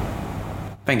 I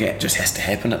think it just has to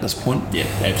happen at this point. Yeah,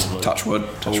 absolutely. Touch wood.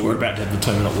 We're about to have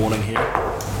the 2-minute warning here.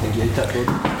 Thank you, touch wood.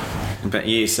 But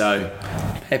yeah, so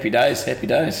happy days.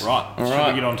 Right. All Should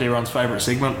right. we get on to everyone's favourite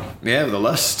segment? Yeah, the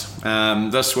list.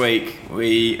 This week,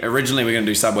 we were going to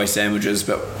do Subway sandwiches,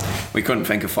 but we couldn't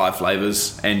think of 5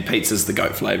 flavours, and pizza's the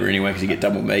goat flavour anyway because you get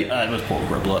double meat. It was pork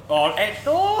riblet.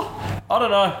 I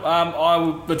don't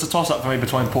know. It's a toss-up for me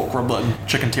between pork riblet and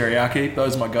chicken teriyaki.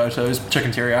 Those are my go-tos.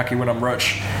 Chicken teriyaki when I'm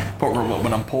rich, pork riblet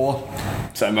when I'm poor.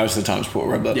 So most of the time it's pork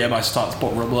riblet. Yeah, most of the time it's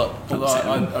pork riblet. Although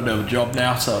I do have a job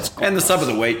now, so it's... And the sub of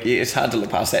the week, yeah, it's hard to look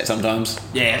past that sometimes.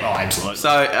 Yeah, absolutely. So,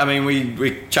 I mean,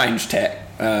 we changed tack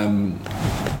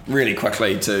really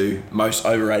quickly to most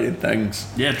overrated things.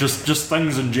 Yeah, just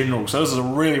things in general. So this is a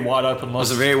really wide open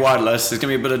list. It's a very wide list. There's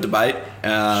going to be a bit of debate.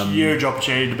 Huge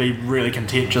opportunity to be really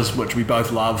contentious, which we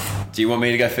both love. Do you want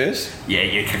me to go first? Yeah,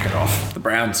 kick it off. The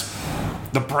Browns.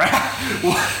 The Browns?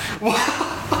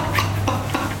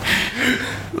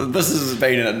 This has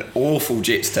been an awful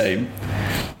Jets team,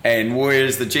 and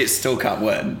whereas the Jets still can't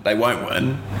win, they won't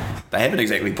win. They haven't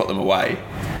exactly put them away,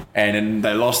 and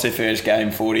they lost their first game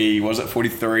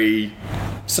 43-16,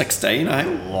 I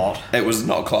think. A lot. It was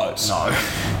not close. No.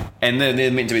 And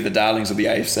they're meant to be the darlings of the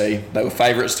AFC. They were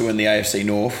favourites to win the AFC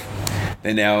North.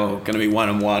 They're now going to be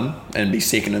 1-1 and be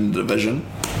second in the division.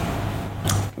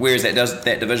 Whereas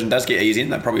that division does get easy,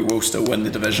 and they probably will still win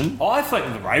the division. I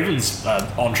think the Ravens are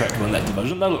on track to win that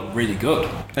division. They look really good.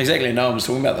 Exactly, no one was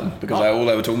talking about them because all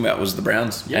they were talking about was the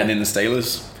Browns, Yeah. and then the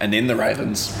Steelers, and then the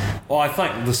Ravens. Well, I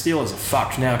think the Steelers are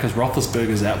fucked now because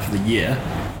Roethlisberger's out for the year.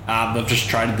 They've just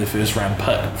traded their first round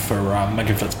pick for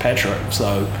Minka Fitzpatrick,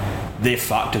 so they're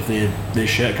fucked if they're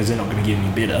shit because they're not going to get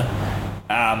any better.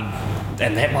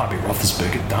 And that might be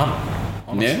Roethlisberger done,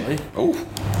 honestly. Yeah. Oh,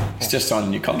 he's just signed a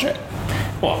new contract.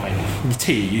 Well, I mean, you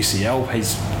tear your UCL,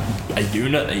 he's a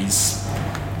unit,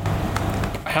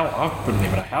 I wouldn't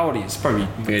even know how old he is, probably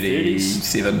 30s.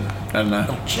 37, I don't know.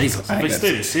 Oh, Jesus, if he's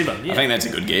 37, yeah. I think that's a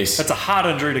good guess. It's a hard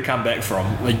injury to come back from,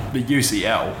 the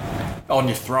UCL, on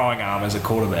your throwing arm as a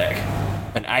quarterback,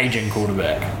 an ageing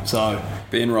quarterback. So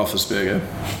Ben Roethlisberger.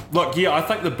 Look, yeah, I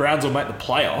think the Browns will make the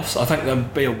playoffs. I think they'll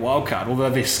be a wild card,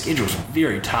 although their schedule's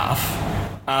very tough.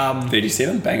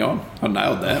 37, bang on. I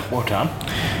nailed that. Well done.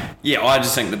 Yeah, I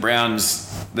just think the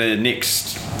Browns, the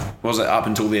next was it up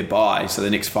until their bye? So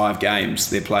the next 5 games,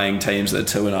 they're playing teams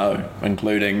that are 2-0,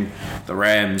 including the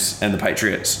Rams and the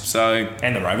Patriots. So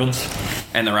And the Ravens.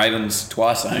 and the Ravens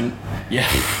twice, I think. Yeah.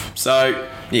 So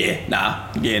I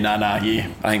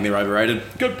think they're overrated.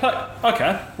 Good pick.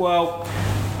 Okay. Well,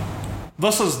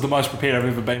 this is the most prepared I've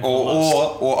ever been for the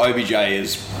list. Or OBJ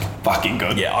is fucking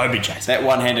good. Yeah, OBJ. That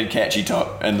one-handed catch he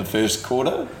took in the first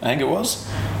quarter, I think it was,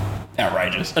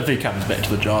 outrageous. If he comes back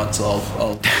to the Giants,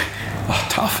 I'll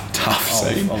Tough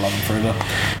scene. I'll love him forever.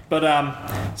 But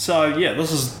so yeah,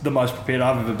 this is the most prepared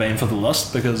I've ever been for the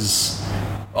list because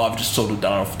I've just sort of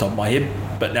done it off the top of my head.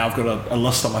 But now I've got a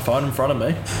list on my phone in front of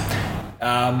me.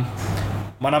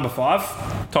 My number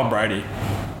 5, Tom Brady.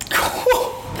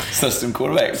 System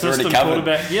quarterback. It's already System covered.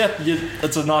 quarterback. Yeah,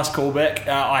 it's a nice callback.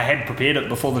 I had prepared it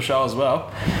before the show as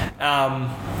well.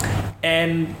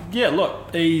 And yeah,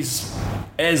 look, he's,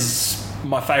 as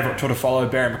my favourite Twitter follow,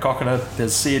 Barry McCockiner,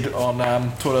 has said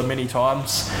on Twitter many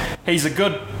times, he's a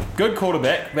good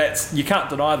quarterback. You can't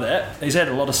deny that. He's had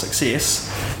a lot of success,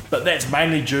 but that's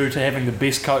mainly due to having the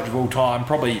best coach of all time,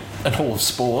 probably in all of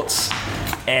sports.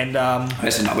 And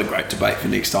that's another great debate for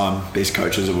next time. Best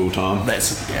coaches of all time.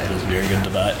 That's a very good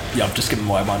debate. Yeah, I've just given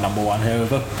away my number 1,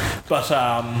 however. But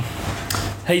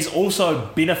he's also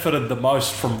benefited the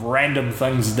most from random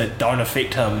things that don't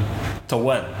affect him to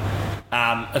win.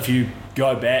 If you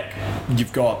go back,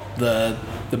 you've got the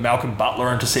Malcolm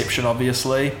Butler interception,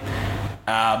 obviously.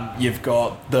 You've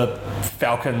got the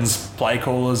Falcons play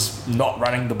callers not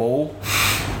running the ball.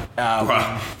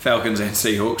 Falcons and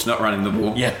Seahawks not running the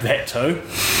ball. Yeah, that too.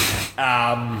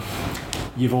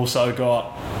 You've also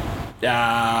got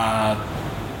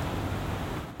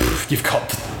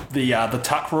the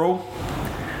tuck rule,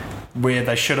 where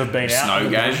they should have been out Snow in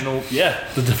the game.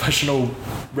 the divisional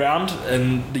round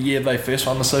in the year they first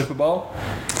won the Super Bowl.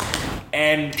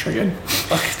 And Triggered.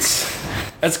 look,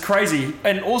 it's crazy.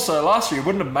 And also last year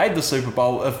wouldn't have made the Super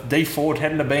Bowl if Dee Ford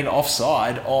hadn't have been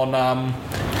offside on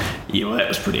Yeah, well, that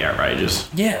was pretty outrageous.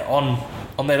 on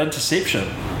that interception,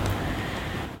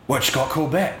 which got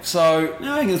called back. So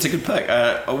No, I think that's a good pick.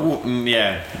 I don't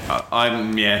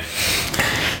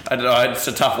know. It's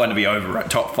a tough one to be over.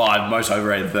 Top 5 most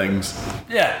overrated things,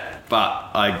 yeah.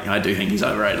 but I do think he's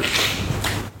overrated.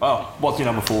 Well, what's your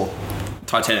number 4?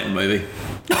 Titanic movie.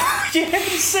 You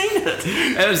haven't seen it.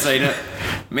 I haven't seen it.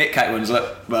 Met Kate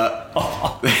Winslet, but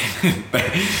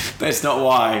that's not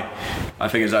why I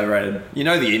think it's overrated. You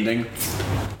know the ending.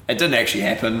 It didn't actually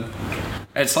happen.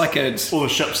 It's like it's... Well, the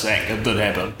ship sank. It did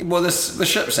happen. Well, the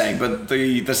ship sank, but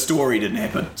the story didn't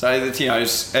happen. So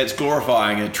it's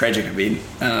glorifying a tragic event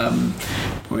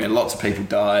where lots of people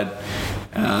died.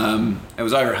 It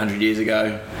was over 100 years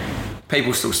ago.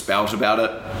 People still spout about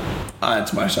it.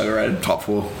 It's most overrated. Top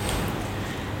 4.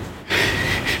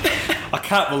 I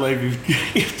can't believe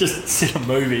you've just said a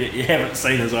movie that you haven't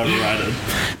seen as overrated.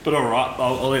 But all right,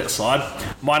 I'll let it slide.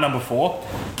 My number 4,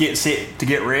 Get Set to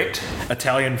Get Wrecked,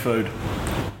 Italian food.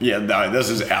 Yeah, no, this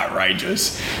is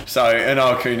outrageous. So in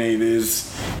Aokuni,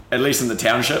 there's, at least in the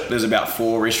township, there's about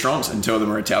 4 restaurants and 2 of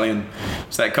them are Italian.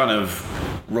 So that kind of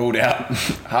ruled out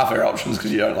half our options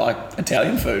because you don't like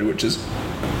Italian food, which is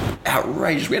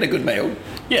outrageous. We had a good meal.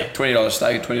 Yeah. $20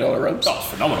 steak, $20 ribs. Oh, it's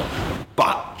phenomenal.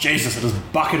 But Jesus, it is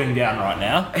bucketing down right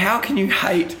now. how can you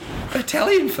hate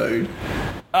Italian food?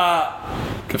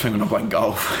 Good thing we're not playing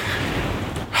golf.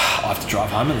 I have to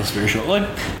drive home in this very shortly.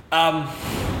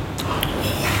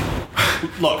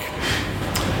 Look,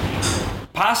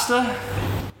 pasta,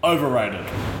 overrated.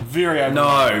 Very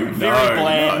overrated. Very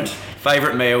bland. No.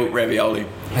 Favourite meal, ravioli.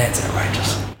 That's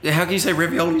outrageous. Yeah, how can you say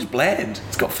ravioli's bland?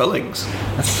 It's got fillings.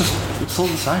 It's all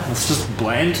the same. It's just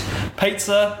bland.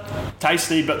 Pizza,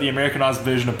 tasty, but the Americanized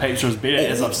version of pizza is better,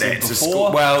 as I've said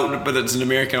before. But it's an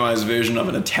Americanized version of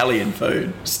an Italian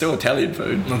food. It's still Italian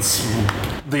food.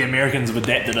 The Americans have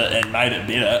adapted it and made it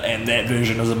better, and that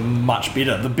version is much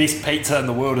better. The best pizza in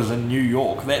the world is in New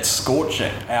York. That's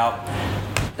scorching out.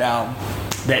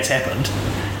 That's happened.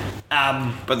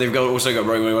 But they've also got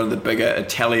probably one of the bigger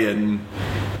Italian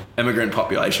immigrant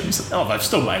populations. Oh, they've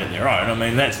still made it their own. I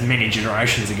mean, that's many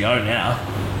generations ago now.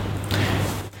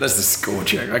 That's the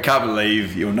scorching. I can't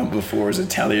believe your number 4 is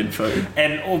Italian food.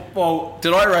 And, well...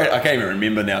 Did I rate... I can't even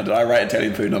remember now. Did I rate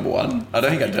Italian food number 1? I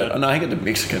don't think I did. No, I think I did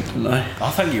Mexican, didn't I?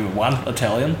 I think you were 1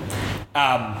 Italian.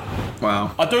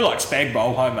 Wow. I do like spag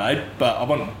bowl homemade, but I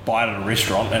wouldn't buy it at a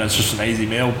restaurant, and it's just an easy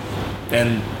meal.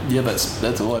 And yeah,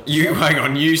 that's all it. Hang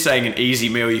on, you saying an easy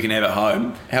meal you can have at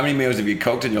home. How many meals have you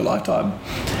cooked in your lifetime?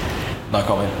 No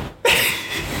comment.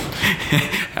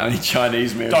 How many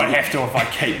Chinese meals? Don't have to if I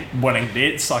keep winning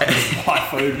bets. I can just buy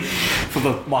food for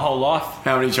my whole life.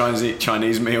 How many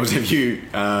Chinese meals have you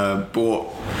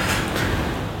bought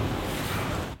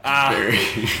Very.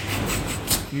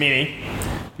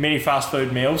 Many fast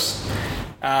food meals.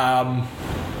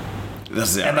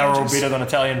 This is And they were all outrageous. better than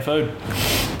Italian food.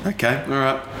 Okay, all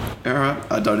right.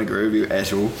 I don't agree with you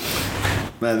at all.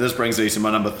 Man, this brings me to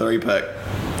my number 3 pick,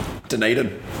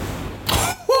 Dunedin.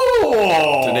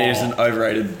 Dunedin's an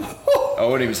overrated. I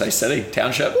wouldn't even say city,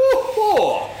 township.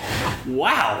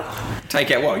 Wow. Take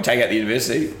out what? You take out the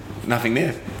university, nothing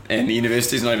there, and the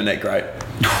university's not even that great.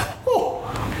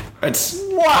 It's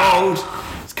cold.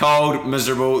 It's cold,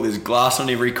 miserable. There's glass on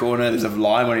every corner. There's a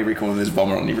lime on every corner. There's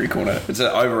vomit on every corner. It's an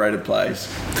overrated place.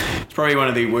 It's probably one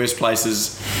of the worst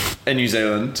places in New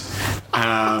Zealand.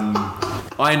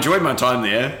 I enjoyed my time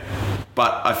there,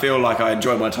 but I feel like I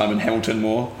enjoyed my time in Hamilton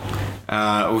more.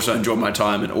 Also enjoyed my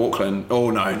time in Auckland.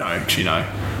 Oh no, actually no.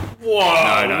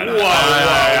 Whoa. No.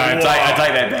 I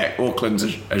take that back. Auckland's a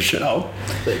shithole.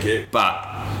 Thank you. But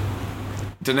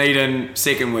Dunedin,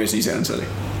 second worst New Zealand city.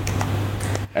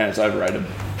 And it's overrated.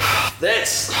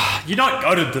 You don't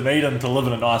go to Dunedin to live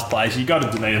in a nice place. You go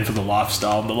to Dunedin for the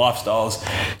lifestyle. And the lifestyles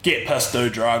get pissed, do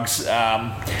drugs,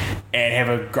 and have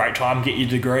a great time. Get your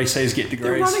degree. C's get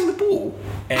degrees. They're running the ball.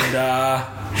 And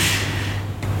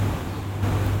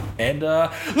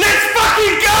let's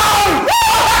fucking go!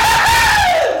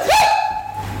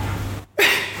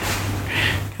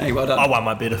 Hey, well done. I won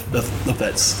my bet if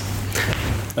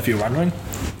you're wondering.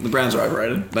 The Browns are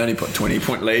overrated. They only put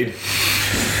 20-point lead.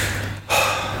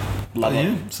 Love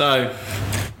it. So,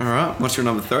 all right. What's your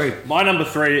number 3? My number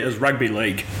 3 is rugby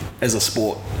league as a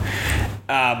sport.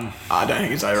 I don't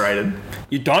think it's overrated.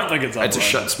 You don't think it's overrated? It's a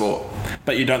shit sport.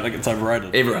 But you don't think it's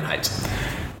overrated? Everyone hates it.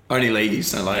 Only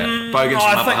leagueies don't like it. Bogans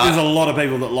I from think Upper there's a Hutt. lot of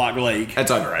people that like league.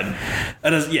 It's overrated.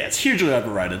 It is, yeah, it's hugely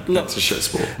overrated. Look, It's a shit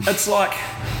sport. it's like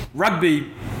rugby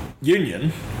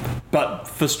union, but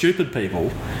for stupid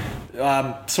people.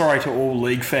 Sorry to all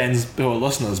league fans who are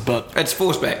listeners, but It's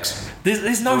force backs.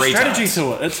 there's no Retards. strategy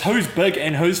to it. It's who's big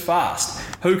and who's fast,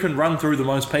 who can run through the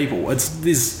most people.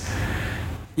 There's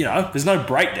no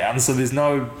breakdown, so there's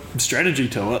no strategy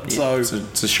to it. So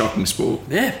It's a shocking sport.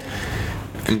 yeah.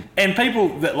 And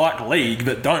people that like league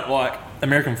that don't like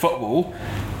American football,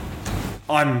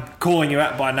 I'm calling you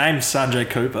out by name, Sanjay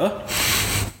Cooper.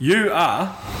 You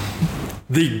are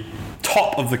the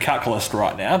top of the cuck list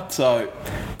right now, so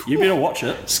you better watch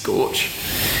it. Scorch.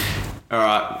 All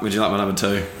right. Would you like my number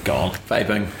 2? Go on.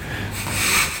 Vaping.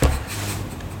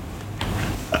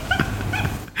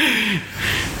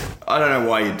 I don't know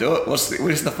why you do it. What's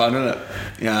the fun in it?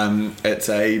 It's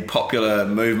a popular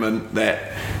movement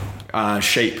that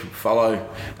sheep follow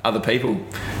other people.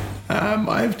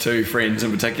 I have 2 friends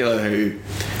in particular who,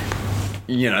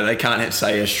 they can't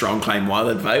say a strong claim why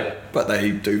they vape, but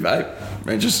they do vape.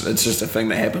 It's just a thing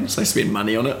that happens. They spend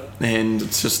money on it, and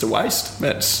it's just a waste.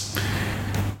 It's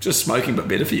just smoking, but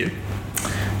better for you.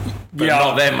 But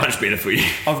not that much better for you.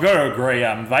 I've got to agree.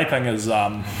 Vaping is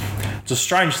it's a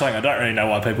strange thing. I don't really know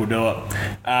why people do it.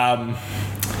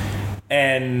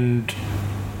 And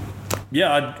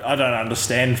yeah, I don't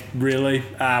understand really.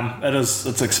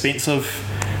 It's expensive.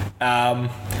 And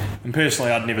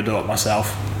personally, I'd never do it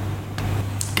myself.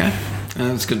 Okay.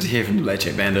 It's good to hear from the Late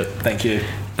Chat Bandit. Thank you.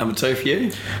 Number 2 for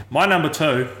you? My number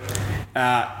 2,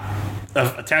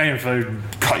 Italian food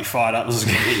got you fired up. This is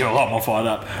going to get you a lot more fired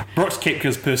up. Brooks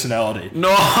Koepka's personality.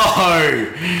 No!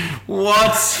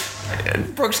 What?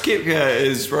 Brooks Koepka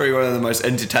is probably one of the most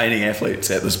entertaining athletes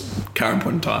at this current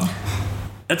point in time.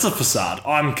 It's a facade.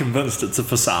 I'm convinced it's a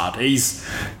facade.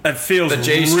 It feels The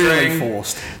G-string, really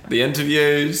forced. The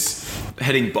interviews,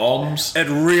 hitting bombs, It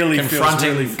really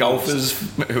confronting feels really golfers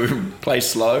who play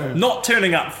slow. Not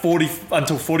turning up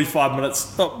until 45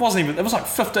 minutes. It wasn't even. It was like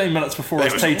 15 minutes before That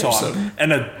his was tee time awesome.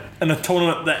 in a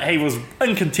tournament that he was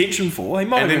in contention for. He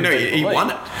might And have then even he beat the won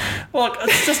league. it. Like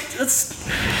it's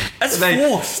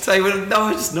forced. They were, no,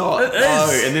 it's not. It no.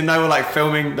 is. And then they were like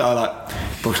filming. They were like,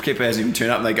 Brooks Koepka hasn't even turned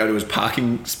up. And they go to his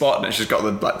parking spot, and it's just got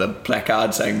the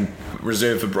placard saying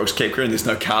reserved for Brooks Koepka, and there's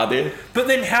no car there. But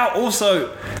then how?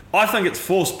 Also, I think it's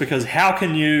forced because how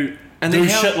can you And do then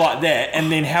how- shit like that?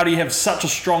 And then how do you have such a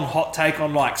strong hot take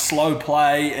on like slow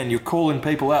play and you're calling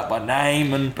people out by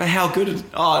name and But how good is...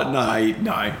 Oh,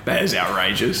 no, that is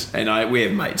outrageous. And we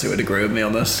have mates who would agree with me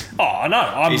on this. oh, I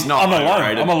know. He's not I'm alone.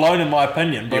 overrated. I'm alone in my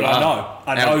opinion, but You I are. know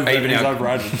that Even he's our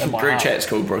overrated in my group heart. chat's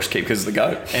called Brooks Koepka's the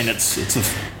GOAT. And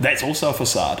that's also a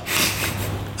facade.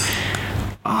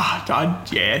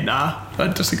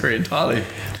 I disagree entirely.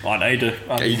 I need to.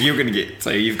 You're going to get... So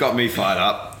you've got me fired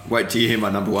up. Wait till you hear my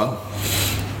number 1.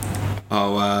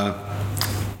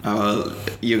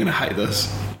 You're going to hate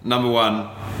this. Number 1,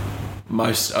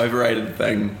 most overrated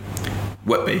thing,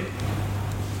 Whitby.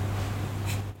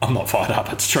 I'm not fired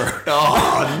up. It's true.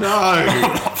 Oh no!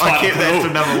 I kept that to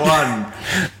number one.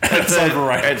 It's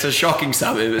overrated. It's a shocking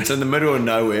suburb. It's in the middle of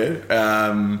nowhere.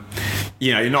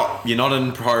 You're not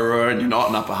in Porirua and you're not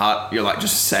in Upper Hutt. You're like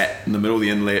just sat in the middle of the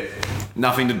inlet,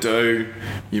 nothing to do.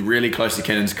 You're really close to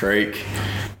Cannons Creek.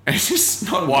 And it's just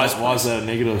not. Why is that a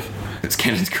negative? It's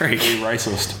Cannons Creek. Are you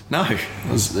racist? No. Are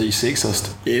you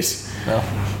sexist? Yes. No.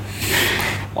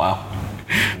 Wow.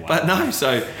 But no.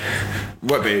 So,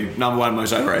 what be number one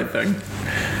most overrated thing?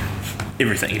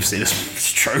 Everything you've said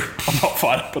is true. I'm not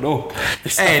fired up at all.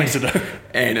 There's nothing to do.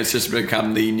 And it's just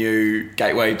become the new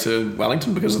gateway to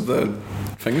Wellington because of the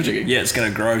fingerjigging. Yeah, it's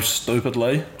going to grow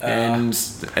stupidly. And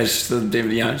it's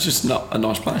just not a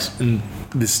nice place. And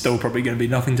there's still probably going to be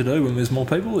nothing to do when there's more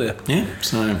people there. Yeah,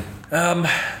 so...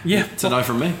 yeah. It's a no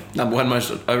from me. Number one most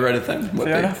overrated thing.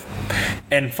 Fair enough.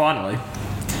 And finally,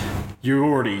 you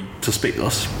already suspect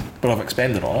this, but I've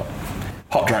expanded on it.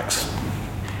 Hot drinks.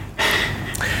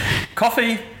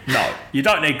 Coffee? No, you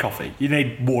don't need coffee. You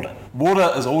need water. Water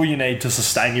is all you need to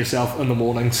sustain yourself in the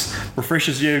mornings.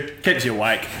 Refreshes you, keeps you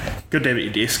awake. Good to have at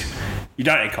your desk. You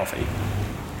don't need coffee.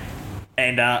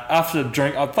 And after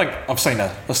drink, I think I've seen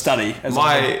a study as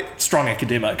a strong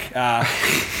academic.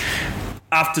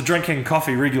 After drinking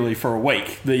coffee regularly for a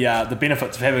week, the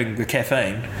benefits of having the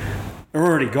caffeine are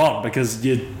already gone because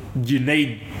you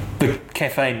need the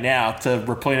caffeine now to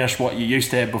replenish what you used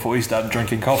to have before you started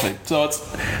drinking coffee. So it's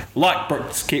like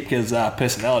Brooks Koepka's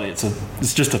personality.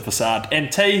 It's just a facade.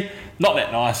 And tea, not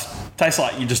that nice. Tastes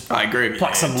like you just I agree.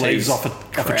 pluck some leaves off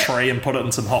a tree and put it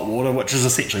in some hot water, which is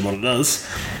essentially what it is.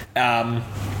 And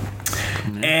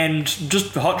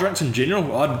just hot drinks in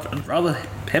general, I'd rather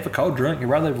have a cold drink. I'd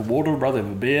rather have a water, I'd rather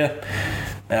have a beer.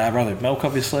 I'd rather have milk,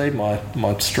 obviously. My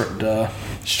strict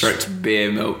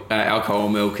beer, milk, alcohol,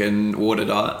 milk, and water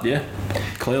diet. Yeah,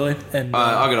 clearly. And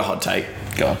I got a hot take.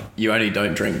 Go on. You only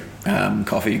don't drink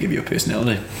coffee to give you a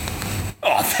personality.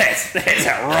 Oh, that's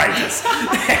outrageous.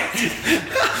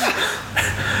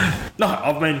 No,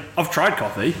 I mean, I've tried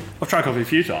coffee. I've tried coffee a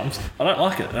few times. I don't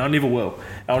like it, and I never will.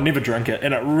 I'll never drink it,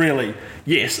 and it really,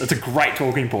 yes, it's a great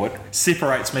talking point.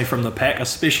 Separates me from the pack,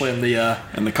 especially in the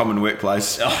common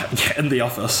workplace. In the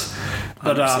office.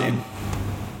 But 100%.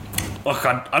 look,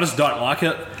 I just don't like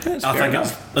it. I think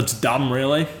it's dumb,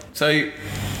 really. So,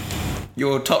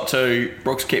 your top two,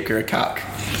 Brooks Koepka, a cuck,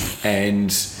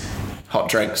 and hot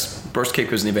drinks. Brooks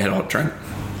Koepka's never had a hot drink.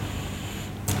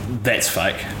 That's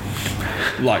fake.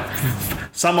 Like,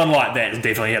 someone like that has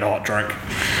definitely had a hot drink.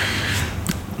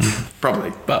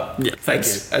 Probably, but yeah,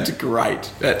 that's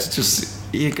great. That's just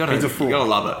you gotta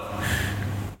love it.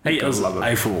 He is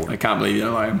a fraud. I can't believe you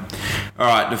don't like him. All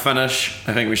right, to finish,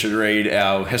 I think we should read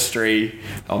our history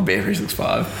on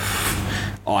Bet365.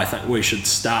 I think we should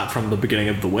start from the beginning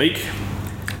of the week.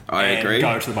 I agree.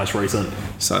 Go to the most recent.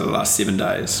 So the last 7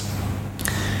 days.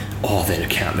 Oh, that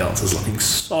account balance is looking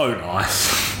so nice.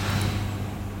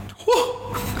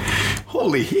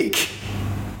 Holy heck.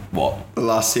 What? The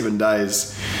last 7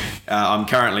 days. I'm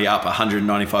currently up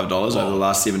 $195 over the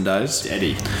last 7 days.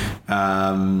 Daddy.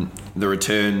 The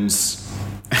returns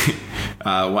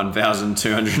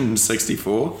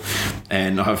 1,264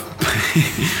 and I've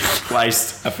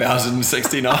placed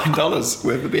 $1,069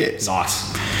 worth of bets.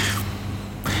 Nice.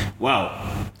 Well.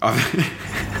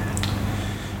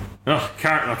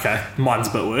 Okay, mine's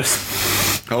a bit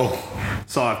worse. Oh.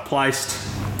 So I've placed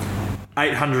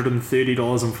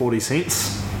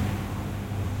 $830.40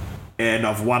 and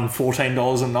I've won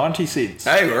 $14.90.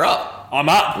 Hey, we're up. I'm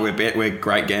up. We're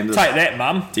great gamblers. Take that,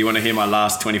 Mum. Do you want to hear my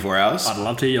last 24 hours? I'd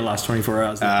love to hear your last 24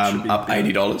 hours. Up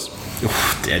 $80.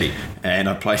 Oh, Daddy. And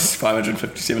I placed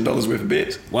 $557 worth of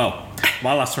bets. Well,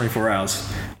 my last 24 hours,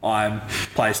 I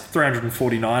placed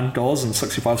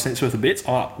 $349.65 worth of bets.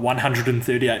 I'm up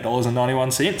 $138.91.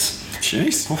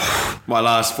 Jeez. My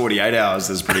last 48 hours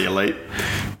is pretty elite.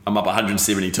 I'm up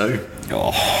 172.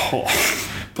 Oh.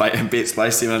 Bets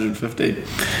placed 750.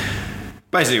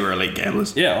 Basically, we're elite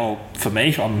gamblers. Yeah, well, for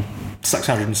me, I'm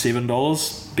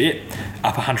 $607 bet,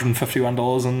 up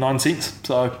 $151.09.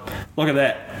 So, look at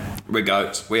that. We're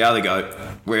goats. We are the goat.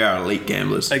 We are elite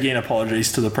gamblers. Again,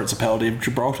 apologies to the Principality of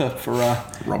Gibraltar for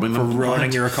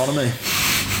ruining your economy.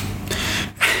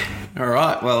 All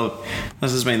right, well,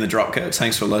 this has been the Dropkicks.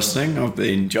 Thanks for listening. I've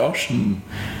been Josh, and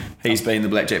he's been the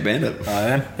Blackjack Bandit. I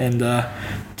am. And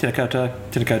tēnā koutou,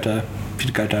 katoa.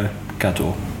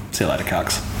 See you later,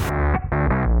 cucks.